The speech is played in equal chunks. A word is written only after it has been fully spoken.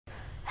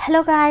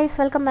Hello guys,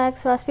 welcome back.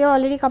 So as we have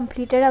already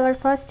completed our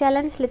first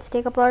challenge, let's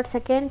take up our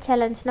second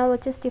challenge now,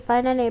 which is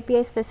define an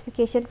API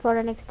specification for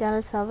an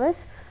external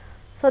service.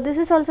 So this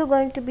is also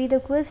going to be the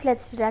quiz.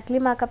 Let's directly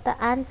mark up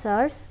the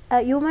answers.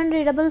 A human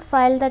readable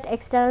file that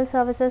external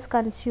services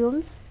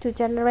consumes to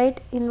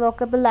generate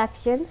invocable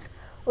actions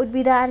would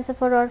be the answer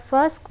for our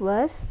first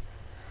quiz,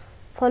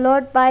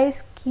 followed by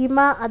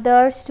schema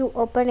others to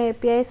open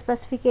API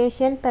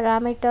specification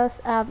parameters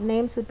app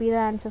names would be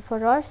the answer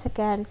for our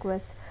second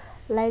quiz.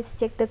 Let's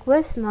check the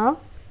quiz now.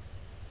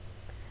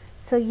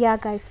 So yeah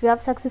guys, we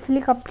have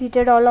successfully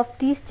completed all of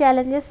these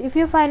challenges. If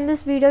you find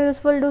this video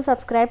useful, do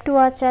subscribe to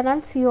our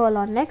channel. See you all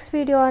on next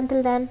video.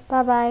 Until then,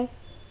 bye bye.